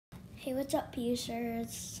Hey, what's up,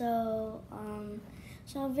 Pacers? So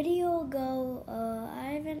a video ago, I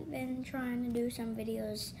haven't been trying to do some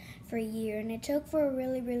videos for a year, and it took for a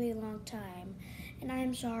really long time, and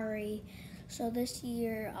I'm sorry. So this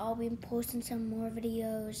year, I'll be posting some more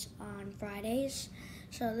videos on Fridays.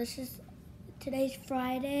 So today's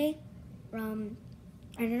Friday. I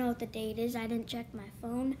don't know what the date is. I didn't check my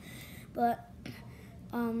phone, but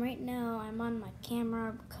right now I'm on my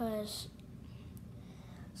camera because.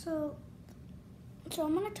 So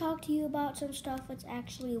I'm gonna talk to you about some stuff that's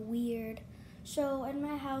actually weird. So in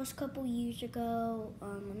my house a couple years ago,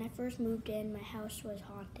 when I first moved in, my house was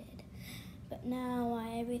haunted. But now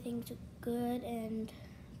everything's good and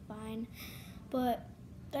fine. But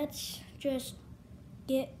let's just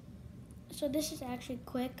get. So this is actually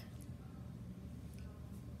quick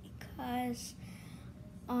because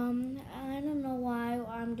I don't know why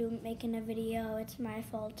I'm making a video. It's my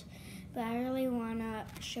fault. But I really want to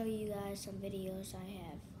show you guys some videos I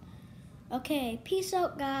have. Okay, peace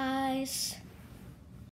out, guys.